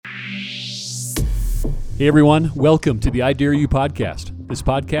Hey everyone, welcome to the I Dare You podcast. This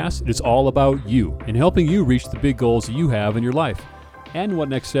podcast is all about you and helping you reach the big goals that you have in your life. And what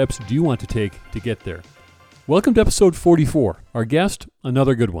next steps do you want to take to get there? Welcome to episode 44. Our guest,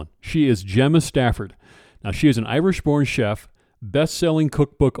 another good one. She is Gemma Stafford. Now she is an Irish-born chef, best-selling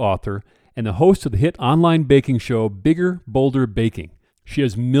cookbook author, and the host of the hit online baking show Bigger, Bolder Baking. She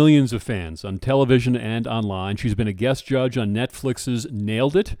has millions of fans on television and online. She's been a guest judge on Netflix's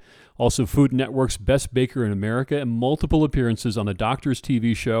Nailed It, also Food Network's Best Baker in America, and multiple appearances on the Doctor's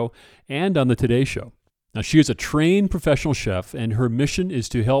TV show and on the Today Show. Now, she is a trained professional chef, and her mission is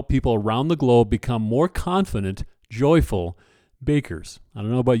to help people around the globe become more confident, joyful bakers. I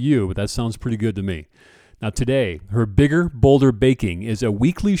don't know about you, but that sounds pretty good to me. Now today, her Bigger, Bolder Baking is a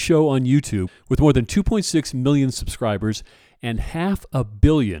weekly show on YouTube with more than 2.6 million subscribers and 500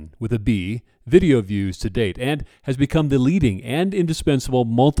 million, with a B, video views to date, and has become the leading and indispensable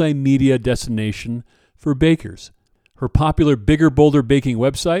multimedia destination for bakers. Her popular Bigger, Bolder Baking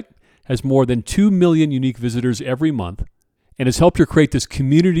website has more than 2 million unique visitors every month and has helped her create this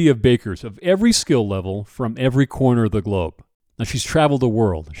community of bakers of every skill level from every corner of the globe. Now, she's traveled the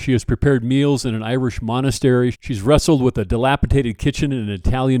world. She has prepared meals in an Irish monastery. She's wrestled with a dilapidated kitchen in an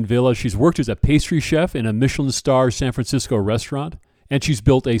Italian villa. She's worked as a pastry chef in a Michelin-star San Francisco restaurant. And she's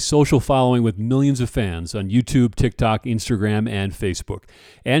built a social following with millions of fans on YouTube, TikTok, Instagram, and Facebook.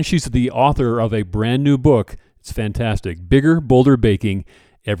 And she's the author of a brand new book. It's fantastic. Bigger, Bolder Baking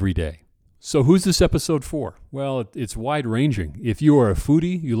Every Day. So who's this episode for? Well, it's wide-ranging. If you are a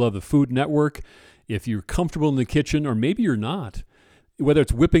foodie, you love the Food Network, if you're comfortable in the kitchen, or maybe you're not, whether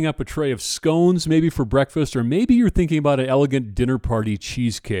it's whipping up a tray of scones maybe for breakfast, or maybe you're thinking about an elegant dinner party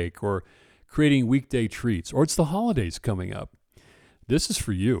cheesecake, or creating weekday treats, or it's the holidays coming up, this is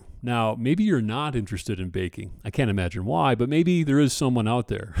for you. Now, maybe you're not interested in baking. I can't imagine why, but maybe there is someone out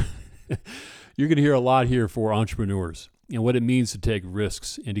there. You're going to hear a lot here for entrepreneurs and what it means to take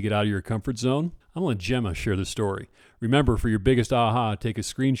risks and to get out of your comfort zone. I'm going to let Gemma share the story. Remember, for your biggest aha, take a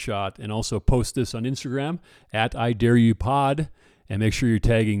screenshot and also post this on Instagram at I Dare You Pod, and make sure you're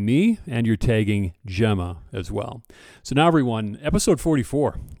tagging me and you're tagging Gemma as well. So now, everyone, episode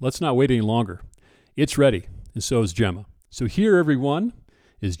 44. Let's not wait any longer. It's ready, and so is Gemma. So here, everyone,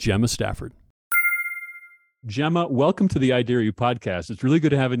 is Gemma Stafford. Gemma, welcome to the I Dare You podcast. It's really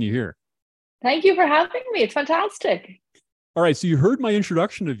good having you here. Thank you for having me. It's fantastic. All right, so you heard my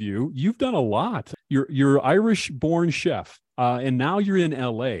introduction of you. You've done a lot. You're Irish-born chef, and now you're in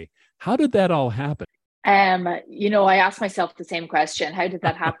LA. How did that all happen? I asked myself the same question. How did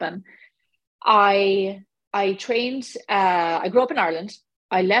that happen? I trained. I grew up in Ireland.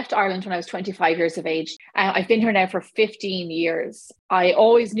 I left Ireland when I was 25 years of age. I've been here now for 15 years. I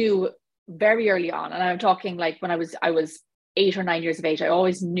always knew very early on, and I'm talking like when I was 8 or 9 years of age, I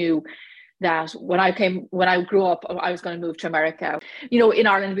always knew that when I grew up, I was going to move to America. You know, in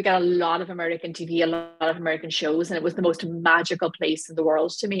Ireland, we got a lot of American TV, a lot of American shows, and it was the most magical place in the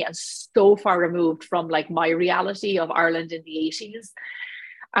world to me, and so far removed from like my reality of Ireland in the 80s.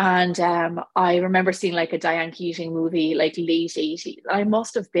 And I remember seeing like a Diane Keating movie, like late 80s. I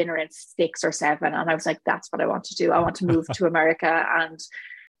must have been around 6 or 7. And I was like, that's what I want to do. I want to move to America. And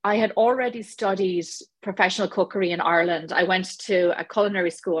I had already studied professional cookery in Ireland. I went to a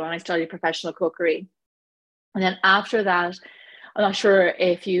culinary school and I studied professional cookery. And then after that, I'm not sure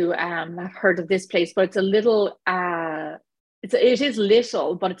if you have heard of this place, but it's a little, it is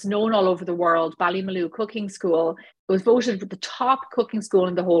little, but it's known all over the world, Ballymaloe Cooking School. It was voted the top cooking school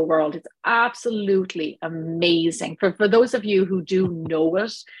in the whole world. It's absolutely amazing. For those of you who do know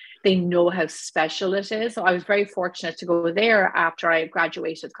it, they know how special it is. So I was very fortunate to go there after I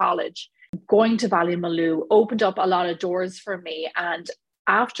graduated college. Going to Ballymaloe opened up a lot of doors for me. And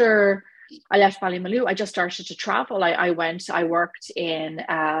after I left Ballymaloe, I just started to travel. I worked in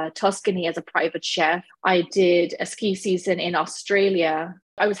Tuscany as a private chef. I did a ski season in Australia.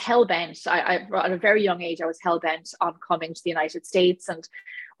 I was hell-bent. At a very young age, I was hell-bent on coming to the United States. And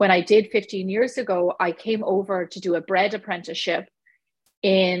when I did 15 years ago, I came over to do a bread apprenticeship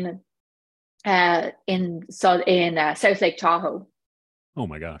in South Lake Tahoe. Oh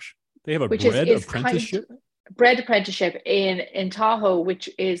my gosh. They have a bread apprenticeship? Bread apprenticeship in Tahoe, which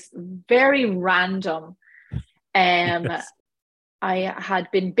is very random. Yes. I had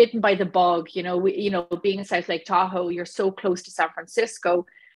been bitten by the bug, being in South Lake Tahoe, you're so close to San Francisco.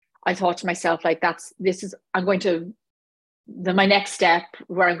 I thought to myself, like, my next step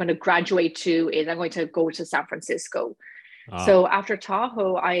where I'm going to graduate to is I'm going to go to San Francisco. So after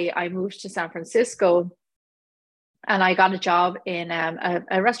Tahoe, I moved to San Francisco and I got a job in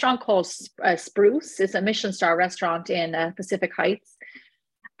a restaurant called Spruce. It's a Michelin star restaurant in Pacific Heights.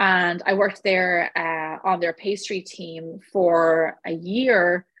 And I worked there on their pastry team for a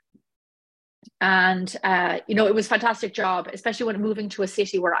year. And, it was a fantastic job, especially when moving to a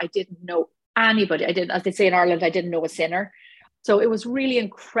city where I didn't know anybody. I didn't, as they say in Ireland, I didn't know a sinner. So it was really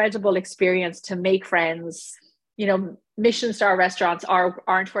incredible experience to make friends. Michelin star restaurants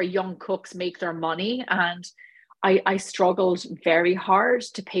aren't where young cooks make their money. And I struggled very hard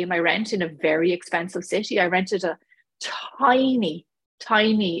to pay my rent in a very expensive city. I rented a tiny,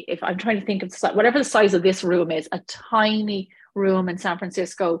 if I'm trying to think of whatever the size of this room is, a tiny room in San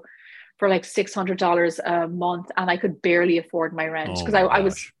Francisco for like $600 a month. And I could barely afford my rent because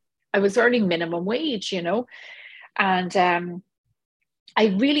I was earning minimum wage, and I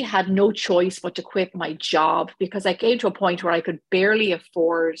really had no choice but to quit my job because I came to a point where I could barely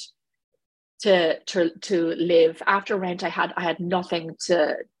afford to live. After rent, I had nothing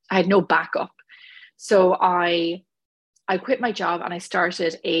I had no backup. So I quit my job and I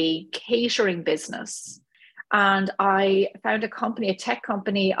started a catering business. And I found a tech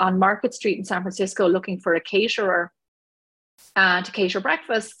company on Market Street in San Francisco looking for a caterer to cater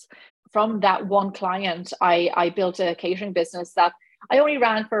breakfasts. From that one client, I built a catering business that I only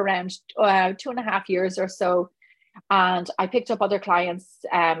ran for around 2.5 years or so. And I picked up other clients,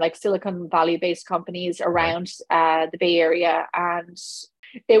 like Silicon Valley based companies around the Bay Area. And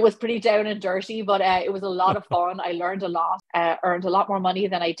it was pretty down and dirty, but it was a lot of fun. I learned a lot, earned a lot more money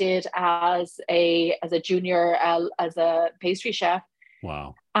than I did as a junior, as a pastry chef.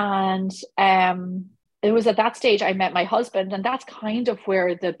 Wow. And it was at that stage I met my husband, and that's kind of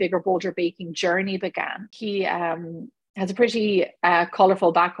where the Bigger Bolder Baking journey began. He has a pretty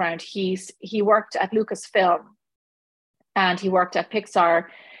colorful background. He worked at Lucasfilm, and he worked at Pixar,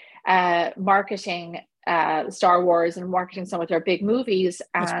 marketing Star Wars and marketing some of their big movies.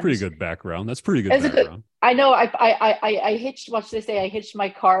 And that's pretty good background. I know. I hitched. What should I say? I hitched my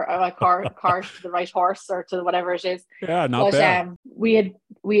car to the right horse or to whatever it is. Yeah, not bad.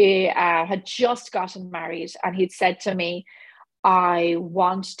 We had just gotten married, and he'd said to me, "I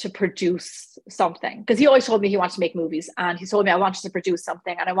want to produce something," because he always told me he wanted to make movies, and he told me I wanted to produce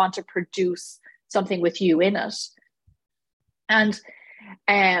something, and I want to produce something with you in it. And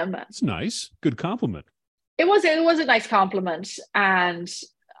it's nice. Good compliment. It was a nice compliment. And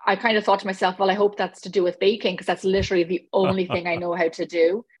I kind of thought to myself, well, I hope that's to do with baking, because that's literally the only thing I know how to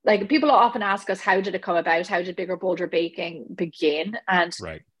do. Like, people often ask us, how did it come about? How did Bigger Bolder Baking begin? And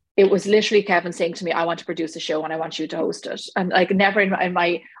it was literally Kevin saying to me, I want to produce a show and I want you to host it. And like, never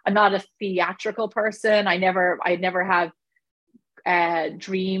I'm not a theatrical person. I never have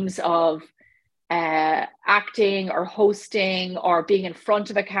dreams of acting or hosting or being in front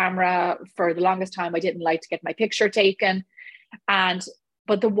of a camera. For the longest time, I didn't like to get my picture taken.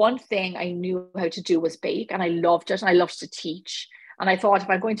 But the one thing I knew how to do was bake, and I loved it, and I loved to teach. And I thought, if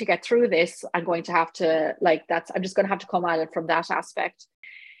I'm going to get through this, I'm going to have to I'm just going to have to come at it from that aspect.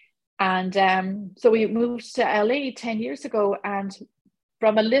 And so we moved to LA 10 years ago, and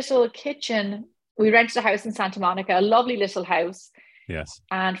from a little kitchen, we rented a house in Santa Monica, a lovely little house. Yes.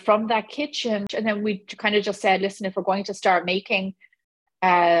 And from that kitchen, and then we kind of just said, listen, if we're going to start making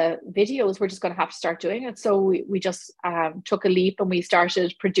videos, we're just going to have to start doing it. So we just took a leap, and we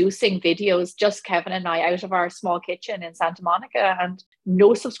started producing videos, just Kevin and I, out of our small kitchen in Santa Monica, and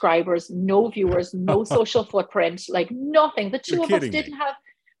no subscribers, no viewers, no social footprint, like nothing. The two of us didn't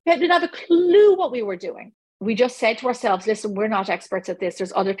have a clue what we were doing. We just said to ourselves, listen, we're not experts at this.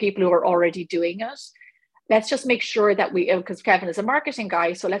 There's other people who are already doing it. Let's just make sure that because Kevin is a marketing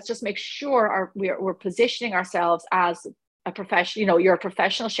guy, so let's just make sure we're positioning ourselves as a professional. You're a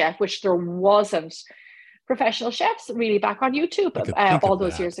professional chef, which there wasn't professional chefs really back on YouTube all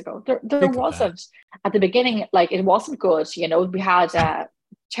those years ago. There wasn't at the beginning. Like, it wasn't good. We had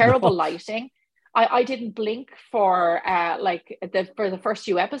terrible lighting. I didn't blink for the first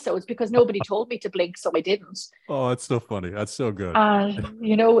few episodes because nobody told me to blink, so I didn't. Oh, that's so funny. That's so good.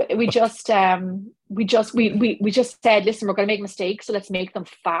 We just said, listen, we're going to make mistakes, so let's make them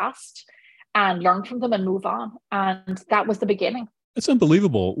fast and learn from them and move on. And that was the beginning. It's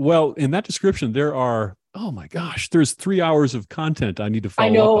unbelievable. Well, in that description, there are, oh my gosh, there's 3 hours of content I need to follow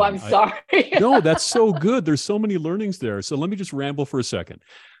up on. I know, I'm sorry. No, that's so good. There's so many learnings there. So let me just ramble for a second.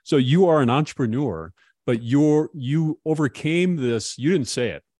 So you are an entrepreneur, but you overcame this. You didn't say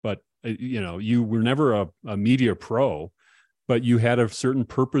it, but you were never a media pro, but you had a certain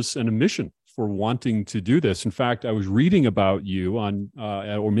purpose and a mission for wanting to do this. In fact, I was reading about you on,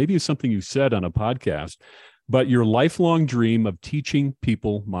 or maybe it's something you said on a podcast, but your lifelong dream of teaching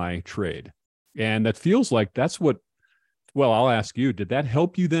people my trade. And that feels like that's what, well, I'll ask you, did that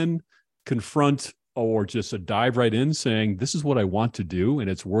help you then confront or just a dive right in saying, this is what I want to do and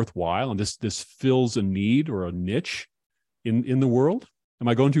it's worthwhile and this fills a need or a niche in the world? Am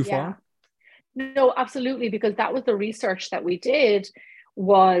I going too far? No, absolutely, because that was the research that we did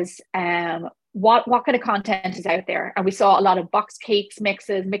was what kind of content is out there. And we saw a lot of box cakes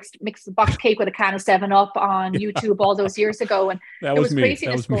mixes, mixed box cake with a can of 7-Up on YouTube all those years ago. And That there was was me.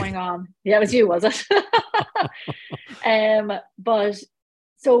 craziness going on. Yeah, it was you, was it? But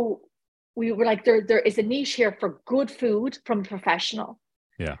so we were like, there is a niche here for good food from a professional.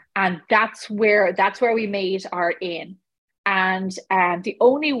 Yeah. And that's where we made our in. And the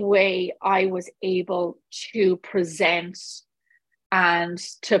only way I was able to present and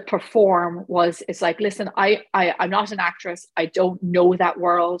to perform was, it's like, listen, I'm not an actress. I don't know that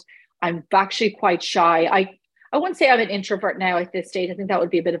world. I'm actually quite shy. I wouldn't say I'm an introvert now at this stage. I think that would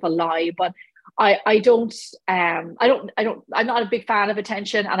be a bit of a lie, but I'm not a big fan of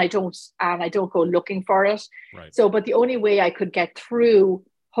attention, and I don't go looking for it. Right. So, but the only way I could get through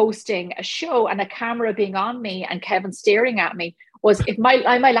hosting a show and a camera being on me and Kevin staring at me was, if my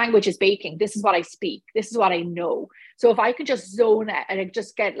language is baking, this is what I speak, this is what I know. So if I can just zone and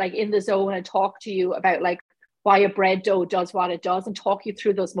just get like in the zone and talk to you about like why a bread dough does what it does and talk you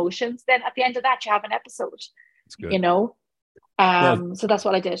through those motions, then at the end of that you have an episode. That's good. Well, so that's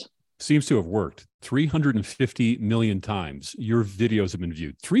what I did. Seems to have worked 350 million times. Your videos have been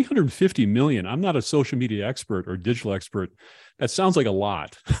viewed 350 million. I'm not a social media expert or digital expert. That sounds like a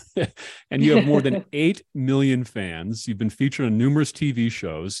lot. And you have more than 8 million fans. You've been featured on numerous TV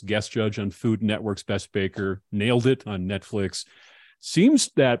shows, guest judge on Food Network's Best Baker, nailed it on Netflix. Seems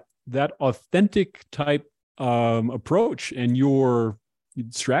that authentic type approach and your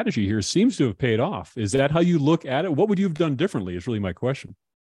strategy here seems to have paid off. Is that how you look at it? What would you have done differently is really my question.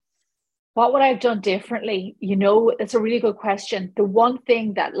 What would I have done differently? It's a really good question. The one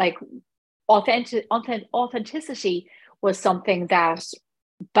thing that, like, authenticity was something that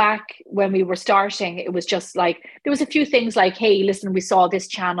back when we were starting, it was just like, there was a few things like, hey, listen, we saw this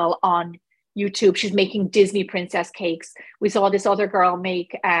channel on YouTube. She's making Disney princess cakes. We saw this other girl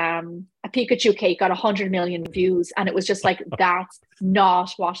make a Pikachu cake, got 100 million views. And it was just like, that's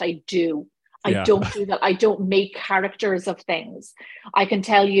not what I do. I don't do that. I don't make characters of things. I can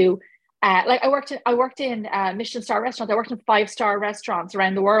tell you, like I worked in Michelin star restaurants. I worked in 5-star restaurants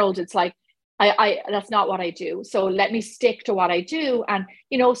around the world. It's like, I that's not what I do. So let me stick to what I do. And,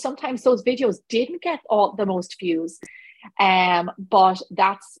 sometimes those videos didn't get all the most views. But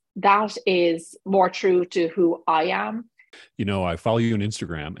that is more true to who I am. I follow you on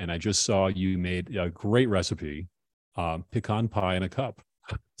Instagram and I just saw you made a great recipe, pecan pie in a cup,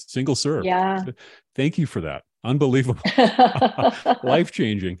 single serve. Yeah. Thank you for that. Unbelievable.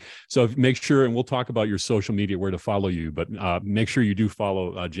 Life-changing. So make sure, and we'll talk about your social media, where to follow you, but make sure you do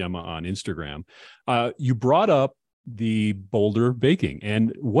follow Gemma on Instagram. You brought up the bolder baking.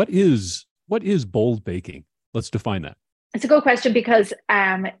 And what is bold baking? Let's define that. It's a good question, because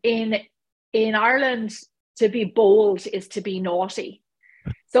in Ireland, to be bold is to be naughty.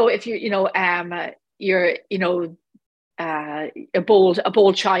 So if you're a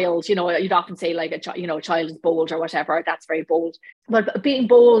bold child, you'd often say like a child is bold or whatever. That's very bold. But being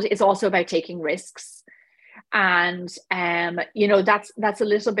bold is also about taking risks, and that's a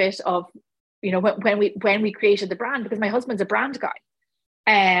little bit of when we created the brand, because my husband's a brand guy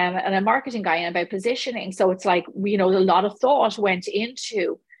and a marketing guy and about positioning. So it's like a lot of thought went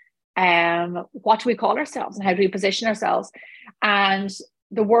into what do we call ourselves and how do we position ourselves, and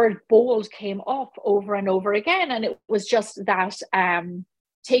the word bold came up over and over again. And it was just that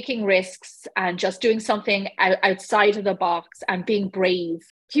taking risks and just doing something outside of the box and being brave.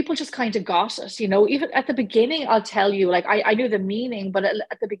 People just kind of got it, even at the beginning. I'll tell you, like, I knew the meaning, but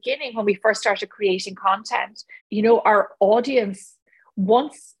at the beginning, when we first started creating content, our audience,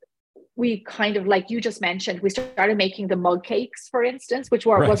 once we kind of, like you just mentioned, we started making the mug cakes, for instance, which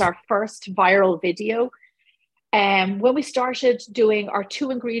was our first viral video. When we started doing our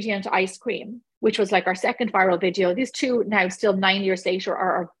 2-ingredient ice cream, which was like our second viral video, these two now still 9 years later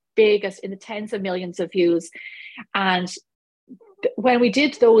are our biggest, in the tens of millions of views. And when we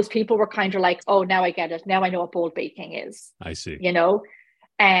did those, people were kind of like, oh, now I get it. Now I know what bold baking is. I see.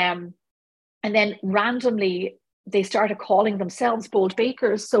 And then randomly, they started calling themselves bold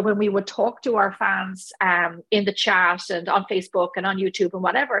bakers. So when we would talk to our fans in the chat and on Facebook and on YouTube and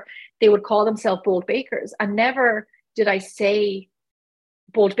whatever, they would call themselves bold bakers. And never did I say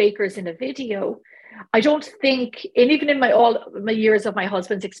bold bakers in a video. I don't think, and even in all my years of my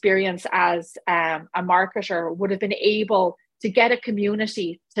husband's experience as a marketer, would have been able to get a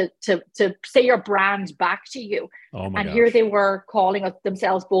community to say your brand back to you. Oh my and gosh. Here they were calling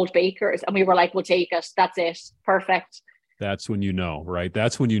themselves Bold Bakers, and we were like, we'll take it. That's it. Perfect. That's when you know, right?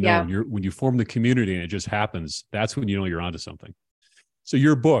 That's when you know. Yeah. When you form the community and it just happens, that's when you know you're onto something. So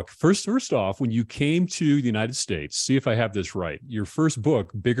your book, first off, when you came to the United States, see if I have this right. Your first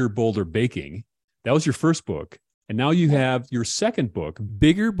book, Bigger, Bolder Baking, that was your first book. And now you have your second book,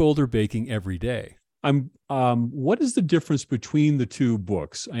 Bigger, Bolder Baking Every Day. What is the difference between the two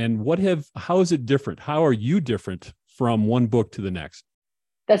books, and how is it different? How are you different from one book to the next?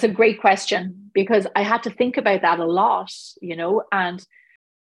 That's a great question, because I had to think about that a lot, and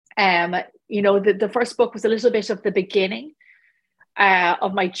the first book was a little bit of the beginning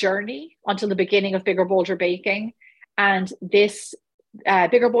of my journey until the beginning of Bigger, Bolder Baking. And this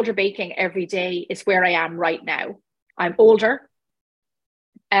Bigger, Bolder Baking Every Day is where I am right now. I'm older,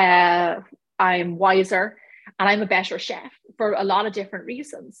 I'm wiser, and I'm a better chef for a lot of different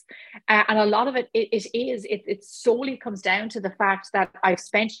reasons. And a lot of it solely comes down to the fact that I've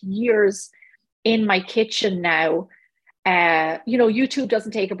spent years in my kitchen now. YouTube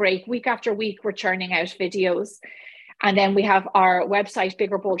doesn't take a break. Week after week, we're churning out videos. And then we have our website,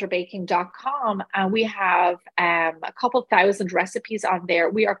 biggerbolderbaking.com, and we have a couple thousand recipes on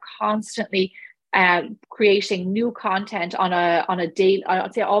there. We are constantly creating new content on a daily,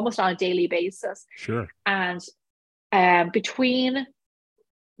 I'd say almost on a daily basis. Sure. And between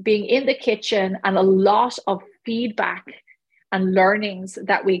being in the kitchen and a lot of feedback and learnings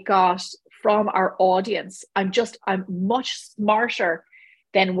that we got from our audience, I'm much smarter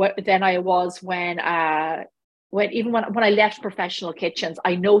than I was when I left professional kitchens.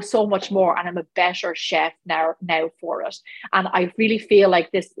 I know so much more, and I'm a better chef now for it. And I really feel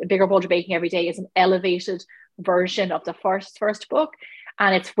like this Bigger, Bolder Baking Every Day is an elevated version of the first book.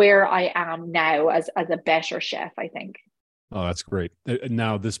 And it's where I am now as a better chef, I think. Oh, that's great.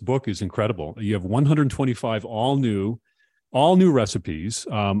 Now, this book is incredible. You have 125 all new recipes.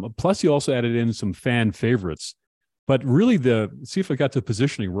 Plus, you also added in some fan favorites. But really, see if I got the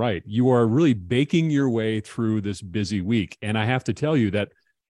positioning right. You are really baking your way through this busy week. And I have to tell you that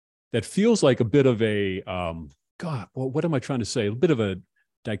feels like a bit of a, what am I trying to say? A bit of a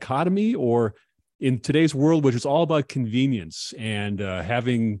dichotomy, or in today's world, which is all about convenience and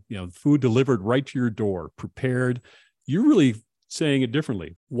having food delivered right to your door, prepared. You're really saying it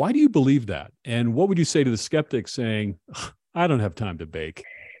differently. Why do you believe that? And what would you say to the skeptic saying, I don't have time to bake?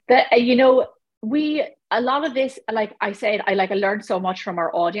 A lot of this, like I said, I learned so much from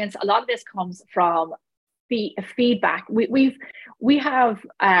our audience. A lot of this comes from feedback. We have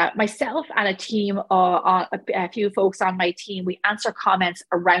myself and a team, a few folks on my team. We answer comments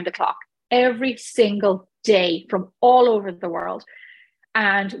around the clock every single day from all over the world.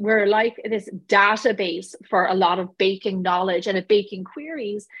 And we're like this database for a lot of baking knowledge and baking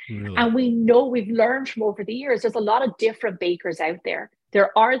queries. Really? And we've learned from over the years, there's a lot of different bakers out there.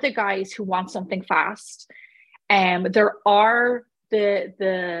 There are the guys who want something fast. There are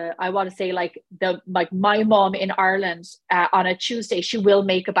I want to say like my mom in Ireland on a Tuesday, she will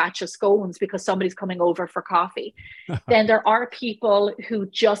make a batch of scones because somebody's coming over for coffee. Then there are people who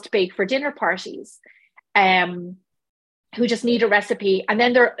just bake for dinner parties, who just need a recipe. And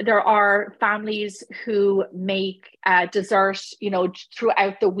then there are families who make dessert,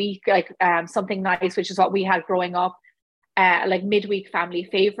 throughout the week, like something nice, which is what we had growing up. Like midweek family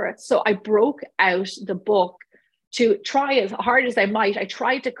favorites. So I broke out the book to try, as hard as I might, I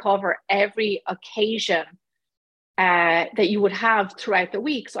tried to cover every occasion that you would have throughout the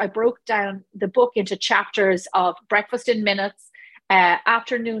week. So I broke down the book into chapters of breakfast in minutes,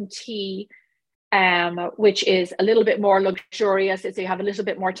 afternoon tea, which is a little bit more luxurious. So you have a little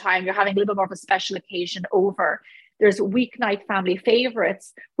bit more time, you're having a little bit more of a special occasion over. There's weeknight family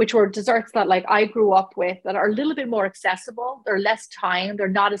favorites, which were desserts that like I grew up with that are a little bit more accessible. They're less time. They're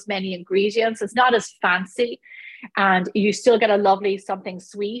not as many ingredients. It's not as fancy. And you still get a lovely something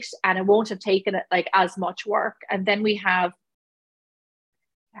sweet, and it won't have taken it like as much work. And then we have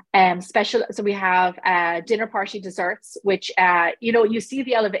special. So we have dinner party desserts, which, you see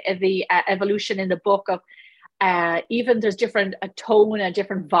the evolution in the book of even there's different a tone, a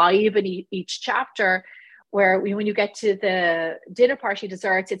different vibe in each chapter. Where when you get to the dinner party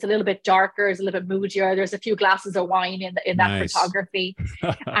desserts, it's a little bit darker, it's a little bit moodier. There's a few glasses of wine in that Nice. photography,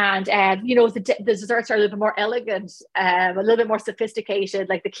 and the desserts are a little bit more elegant, a little bit more sophisticated.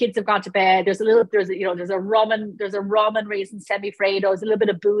 Like the kids have gone to bed. There's a ramen raisin semifreddo. There's a little bit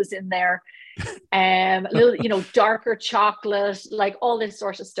of booze in there, a little darker chocolate, like all this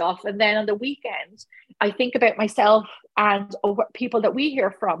sort of stuff. And then on the weekend, I think about myself and people that we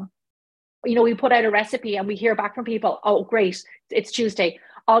hear from. we put out a recipe and we hear back from people, oh, great, it's Tuesday.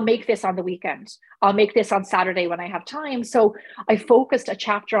 I'll make this on the weekend. I'll make this on Saturday when I have time. So I focused a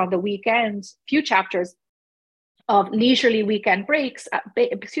chapter on the weekend, few chapters of leisurely weekend bakes.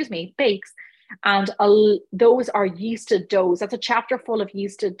 And those are yeasted doughs. That's a chapter full of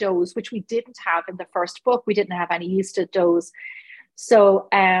yeasted doughs, which we didn't have in the first book. We didn't have any yeasted doughs. So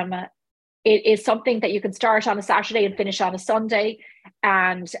it is something that you can start on a Saturday and finish on a Sunday.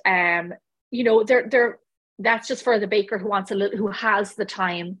 And, that's just for the baker who has the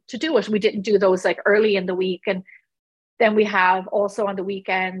time to do it. We didn't do those like early in the week. And then we have also on the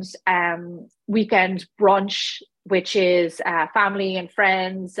weekend, weekend brunch, which is family and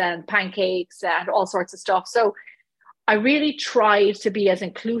friends and pancakes and all sorts of stuff. So I really tried to be as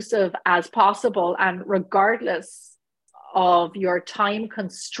inclusive as possible. And regardless of your time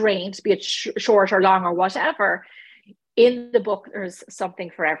constraint, be it short or long or whatever, in the book, there's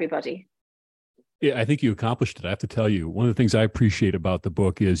something for everybody. Yeah, I think you accomplished it. I have to tell you, one of the things I appreciate about the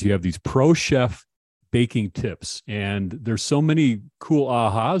book is you have these pro chef baking tips, and there's so many cool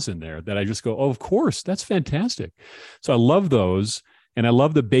ahas in there that I just go, oh, of course, that's fantastic. So I love those, and I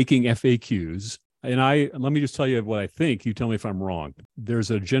love the baking FAQs. And let me just tell you what I think. You tell me if I'm wrong. There's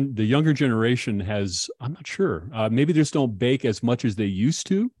the younger generation I'm not sure. Maybe they just don't bake as much as they used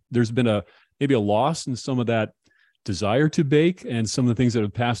to. There's been maybe a loss in some of that desire to bake and some of the things that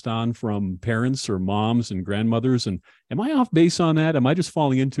have passed on from parents or moms and grandmothers. And am I off base on that? Am I just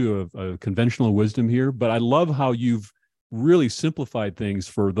falling into a conventional wisdom here? But I love how you've really simplified things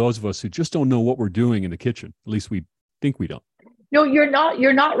for those of us who just don't know what we're doing in the kitchen. At least we think we don't. No, you're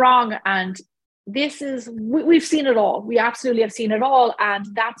not wrong. And we've seen it all. We absolutely have seen it all. And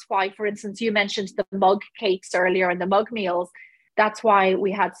that's why, for instance, you mentioned the mug cakes earlier and the mug meals. That's why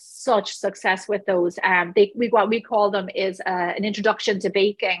we had such success with those. What we call them is an introduction to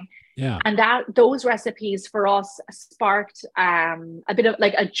baking. Yeah. And those recipes for us sparked a bit of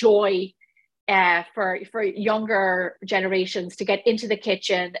like a joy for younger generations to get into the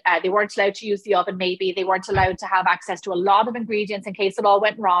kitchen. They weren't allowed to use the oven, maybe. They weren't allowed to have access to a lot of ingredients in case it all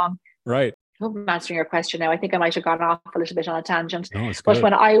went wrong. Right. I hope I'm answering your question now. I think I might have gone off a little bit on a tangent. No, it's good. But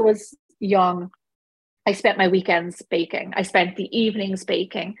when I was young, I spent my weekends baking. I spent the evenings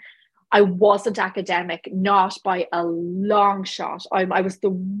baking. I wasn't academic, not by a long shot. I was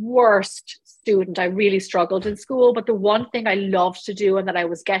the worst student. I really struggled in school. But the one thing I loved to do and that I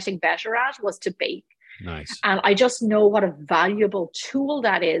was getting better at was to bake. Nice. And I just know what a valuable tool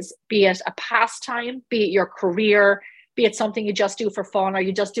that is, be it a pastime, be it your career, be it something you just do for fun or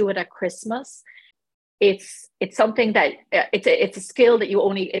you just do it at Christmas. It's something that it's a skill that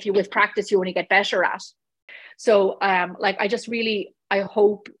if you with practice, you only get better at. So I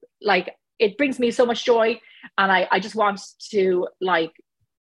hope it brings me so much joy, and I just want to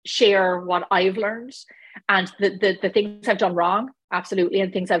share what I've learned and the things I've done wrong, absolutely,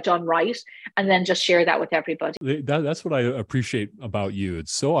 and things I've done right, and then just share that with everybody. That's what I appreciate about you.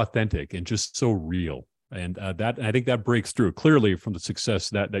 It's so authentic and just so real. And I think that breaks through clearly from the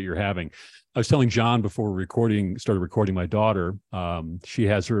success that you're having. I was telling John before we started recording, my daughter, she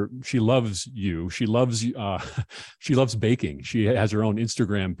loves you. She loves baking. She has her own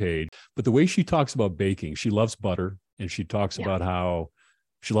Instagram page, but the way she talks about baking, she loves butter, and she talks about how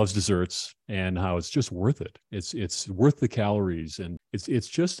she loves desserts and how it's just worth it. It's worth the calories, and it's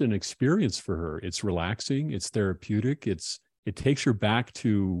just an experience for her. It's relaxing. It's therapeutic. It takes her back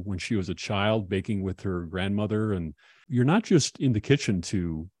to when she was a child baking with her grandmother, and you're not just in the kitchen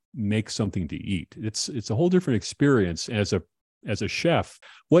to make something to eat. It's a whole different experience as a chef.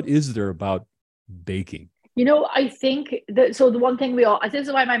 What is there about baking? I think the one thing this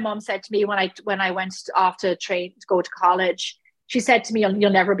is why my mom said to me when I went off to go to college, she said to me,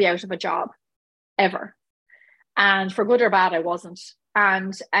 you'll never be out of a job, ever. And for good or bad, I wasn't.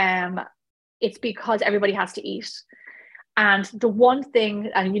 And it's because everybody has to eat. And the one thing,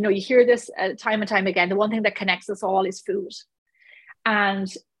 and you hear this time and time again, the one thing that connects us all is food.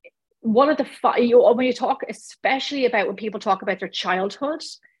 And one of the when you talk, especially about when people talk about their childhood,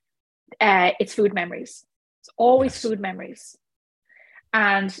 it's food memories. It's always food memories.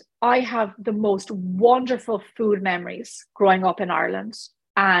 And I have the most wonderful food memories growing up in Ireland.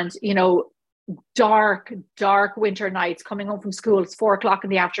 And dark winter nights, coming home from school, it's 4:00 in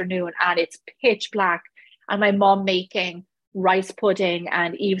the afternoon and it's pitch black, and my mom making rice pudding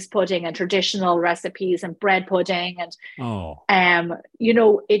and Eve's pudding and traditional recipes and bread pudding. And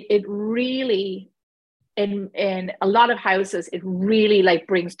it really, in a lot of houses, it really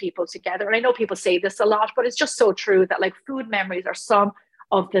brings people together. And I know people say this a lot, but it's just so true that food memories are some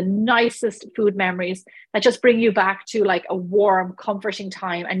of the nicest food memories that just bring you back to like a warm, comforting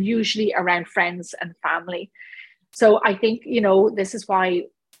time, and usually around friends and family. So I think, this is why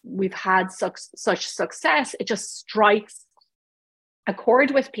we've had such success. It just strikes a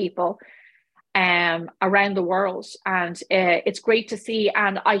chord with people around the world. And it's great to see.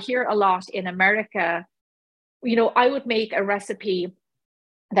 And I hear a lot in America, I would make a recipe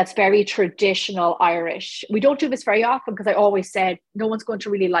that's very traditional Irish. We don't do this very often because I always said no one's going to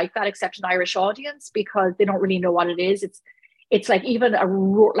really like that except an Irish audience, because they don't really know what it is. It's like even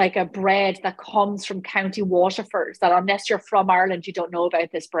a bread that comes from County Waterford, that unless you're from Ireland, you don't know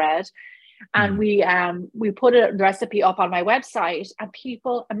about this bread. And we put a recipe up on my website, and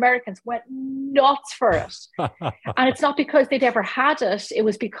Americans went nuts for it. And it's not because they'd ever had it. It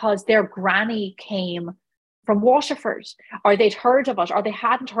was because their granny came from Waterford, or they'd heard of it, or they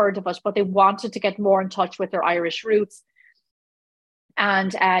hadn't heard of it, but they wanted to get more in touch with their Irish roots.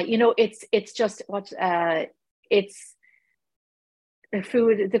 And, it's just it's the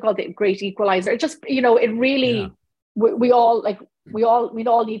food, they call it the great equalizer. It just, it really, we all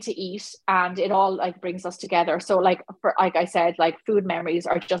need to eat, and it all like brings us together. So like I said, like food memories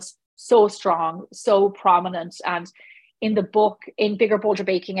are just so strong, so prominent. And in the book, in Bigger Bolder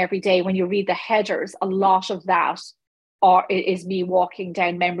Baking Every Day, when you read the headers, a lot of that is me walking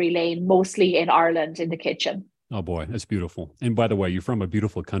down memory lane, mostly in Ireland in the kitchen. Oh boy, that's beautiful. And by the way, you're from a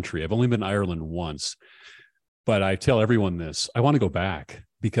beautiful country. I've only been to Ireland once, but I tell everyone this: I want to go back,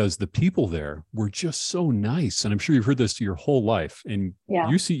 because the people there were just so nice. And I'm sure you've heard this your whole life. And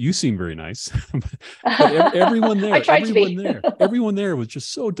you seem very nice. But everyone there, everyone there was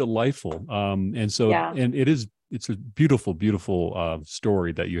just so delightful. And it's a beautiful, beautiful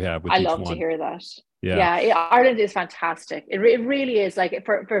story that you have with each one. I love to hear that. Yeah, Ireland is fantastic. It really is, like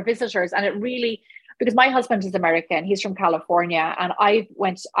for visitors. And it really, because my husband is American, he's from California, and I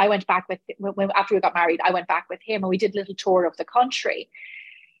went back after we got married, I went back with him, and we did a little tour of the country.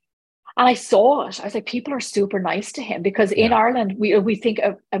 And I saw it. I was like, people are super nice to him, because in Ireland, we think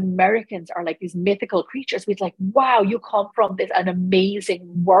of Americans are like these mythical creatures. We're like, wow, you come from an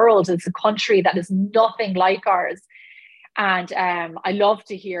amazing world. It's a country that is nothing like ours. And I love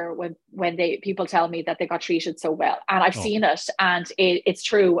to hear when people tell me that they got treated so well. And I've seen it, and it's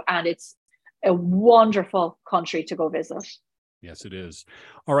true. And it's a wonderful country to go visit. Yes, it is.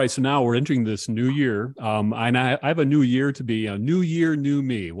 All right. So now we're entering this new year. And I have a new year to be a new year, new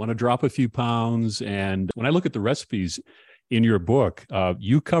me. Want to drop a few pounds. And when I look at the recipes in your book,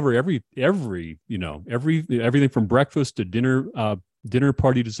 you cover everything from breakfast to dinner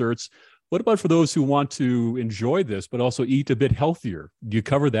party desserts. What about for those who want to enjoy this, but also eat a bit healthier? Do you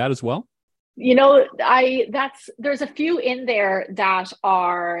cover that as well? There's a few in there that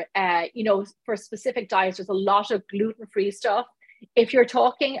are, for specific diets. There's a lot of gluten-free stuff. If you're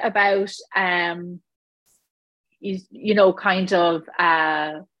talking about,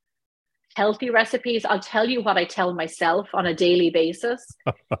 healthy recipes, I'll tell you what I tell myself on a daily basis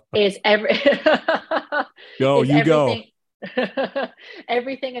is everything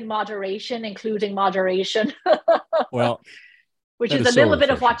in moderation, including moderation. Well, which is a little bit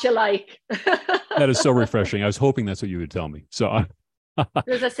of what you like. That is so refreshing. I was hoping that's what you would tell me. So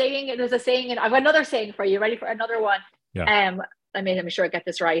there's a saying, and I've another saying for you. Ready for another one? Yeah. Let me sure I get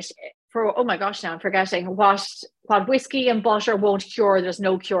this right. Oh my gosh, now I'm forgetting what whiskey and butter won't cure, there's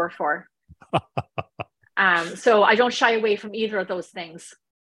no cure for. So I don't shy away from either of those things.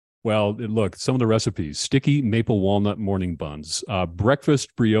 Well, look, some of the recipes: sticky maple walnut morning buns,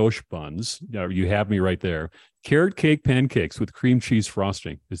 breakfast brioche buns. You have me right there. Carrot cake pancakes with cream cheese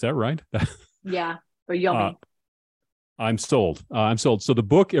frosting. Is that right? Yeah, they're yummy. I'm sold. So the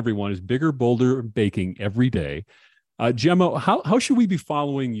book, everyone, is Bigger, Bolder Baking Every Day. Gemma, how should we be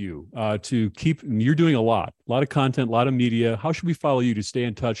following you to keep? You're doing a lot of content, a lot of media. How should we follow you to stay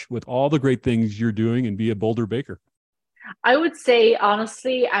in touch with all the great things you're doing and be a bolder baker? I would say,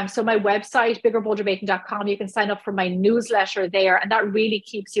 honestly, so my website, biggerbolderbaking.com, you can sign up for my newsletter there, and that really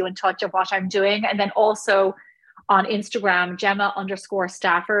keeps you in touch of what I'm doing. And then also on Instagram,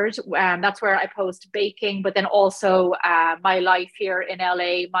 Gemma_Stafford. That's where I post baking, but then also my life here in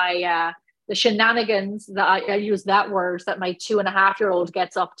LA, the shenanigans that I use that word that my 2.5-year-old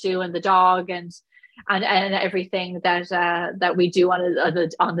gets up to, and the dog and everything that we do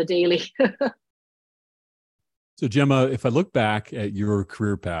on the daily. So Gemma, if I look back at your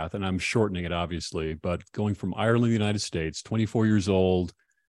career path, and I'm shortening it obviously, but going from Ireland to the United States, 24 years old,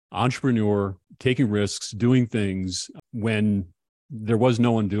 entrepreneur, taking risks, doing things when there was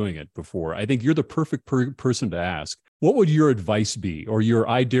no one doing it before, I think you're the perfect person to ask. What would your advice be, or your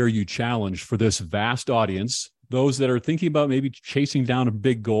I dare you challenge for this vast audience, those that are thinking about maybe chasing down a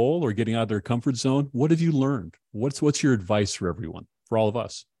big goal or getting out of their comfort zone, what have you learned? What's your advice for everyone, for all of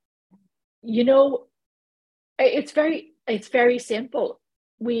us? You know, it's very simple.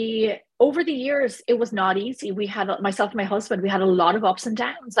 We over the years, it was not easy. We had myself and my husband, we had a lot of ups and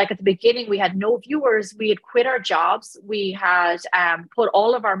downs. Like at the beginning, we had no viewers. We had quit our jobs. We had put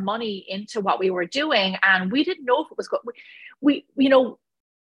all of our money into what we were doing, and we didn't know if it was good. We you know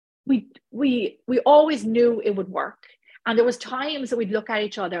we always knew it would work. And there was times that we'd look at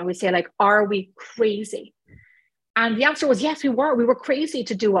each other and we'd say, like, are we crazy? And the answer was yes, we were. We were crazy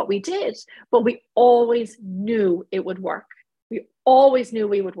to do what we did, but we always knew it would work. We always knew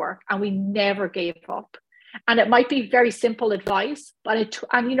we would work, and we never gave up. And it might be very simple advice, but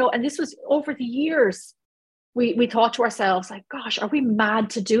and this was over the years. We thought to ourselves, like, gosh, are we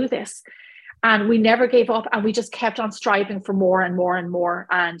mad to do this? And we never gave up, and we just kept on striving for more and more and more.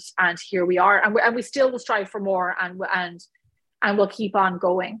 And here we are, and we still will strive for more, and we'll keep on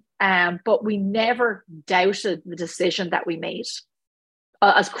going. But we never doubted the decision that we made,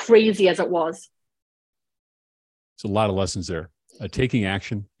 as crazy as it was. It's a lot of lessons there. Taking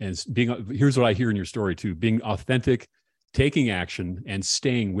action and here's what I hear in your story too, being authentic, taking action and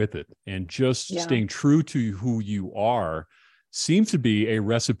staying with it, and just staying true to who you are seems to be a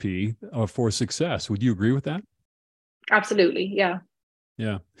recipe for success. Would you agree with that? Absolutely. Yeah.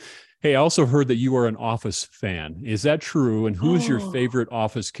 Yeah. Hey, I also heard that you are an Office fan. Is that true? And who is your favorite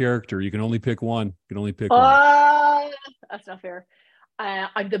Office character? You can only pick one. You can only pick one. That's not fair.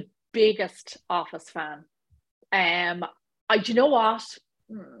 I'm the biggest Office fan. Do you know what?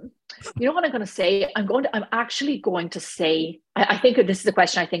 You know what I'm going to say? I'm actually going to say, I think this is a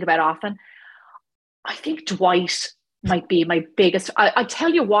question I think about often. I think Dwight might be my biggest. I tell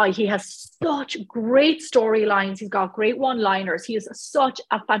you why. He has such great storylines. He's got great one-liners. He is such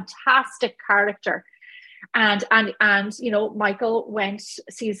a fantastic character. And Michael went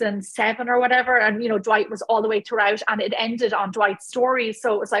season 7 or whatever, and Dwight was all the way throughout, and it ended on Dwight's story.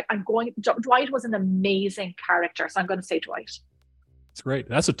 So it was like, Dwight was an amazing character, so I'm going to say Dwight. It's great.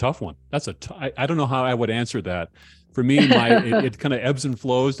 That's a tough one. I don't know how I would answer that. For me, it kind of ebbs and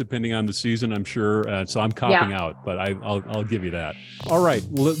flows depending on the season, I'm sure. So I'm copping out, but I'll give you that. All right.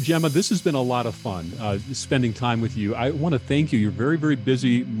 Well, Gemma, this has been a lot of fun spending time with you. I want to thank you. You're a very, very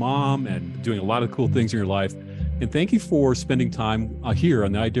busy mom and doing a lot of cool things in your life. And thank you for spending time here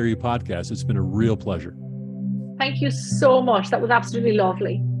on the I Dare You podcast. It's been a real pleasure. Thank you so much. That was absolutely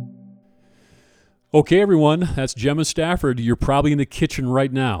lovely. Okay, everyone, that's Gemma Stafford. You're probably in the kitchen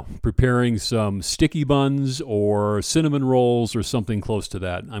right now preparing some sticky buns or cinnamon rolls or something close to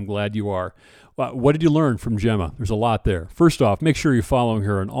that. I'm glad you are. What did you learn from Gemma? There's a lot there. First off, make sure you're following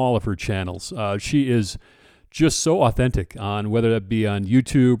her on all of her channels. She is just so authentic on whether that be on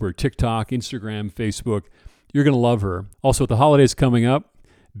YouTube or TikTok, Instagram, Facebook. You're going to love her. Also, with the holidays coming up,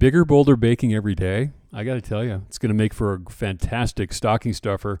 bigger, bolder baking every day. I got to tell you, it's going to make for a fantastic stocking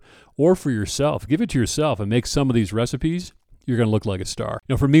stuffer, or for yourself. Give it to yourself and make some of these recipes. You're going to look like a star.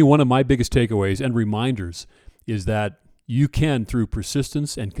 For me, one of my biggest takeaways and reminders is that you can, through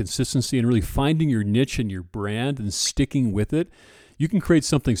persistence and consistency and really finding your niche and your brand and sticking with it, you can create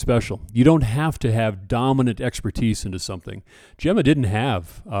something special. You don't have to have dominant expertise into something. Gemma didn't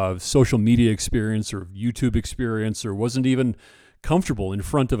have social media experience or YouTube experience, or wasn't even comfortable in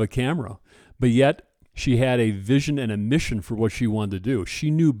front of a camera, but yet she had a vision and a mission for what she wanted to do. She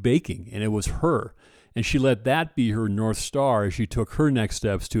knew baking, and it was her. And she let that be her North Star as she took her next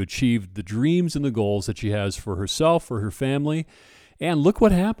steps to achieve the dreams and the goals that she has for herself, for her family. And look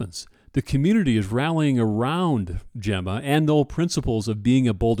what happens. The community is rallying around Gemma and the principles of being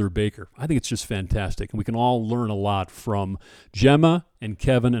a bolder baker. I think it's just fantastic. And we can all learn a lot from Gemma and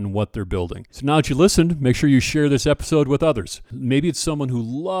Kevin and what they're building. So now that you listened, make sure you share this episode with others. Maybe it's someone who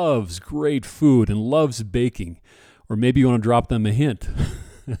loves great food and loves baking. Or maybe you want to drop them a hint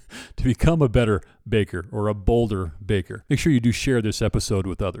to become a better baker or a bolder baker. Make sure you do share this episode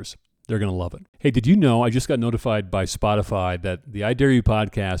with others. They're going to love it. Hey, did you know I just got notified by Spotify that the I Dare You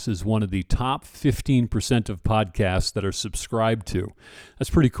podcast is one of the top 15% of podcasts that are subscribed to? That's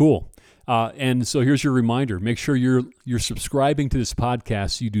pretty cool. And so here's your reminder. Make sure you're subscribing to this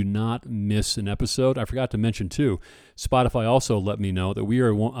podcast so you do not miss an episode. I forgot to mention, too, Spotify also let me know that we are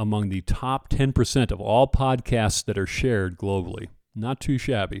among the top 10% of all podcasts that are shared globally. Not too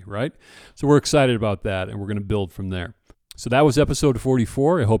shabby, right? So we're excited about that, and we're going to build from there. So that was episode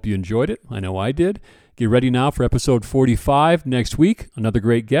 44. I hope you enjoyed it. I know I did. Get ready now for episode 45 next week. Another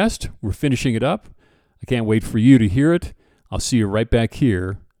great guest. We're finishing it up. I can't wait for you to hear it. I'll see you right back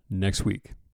here next week.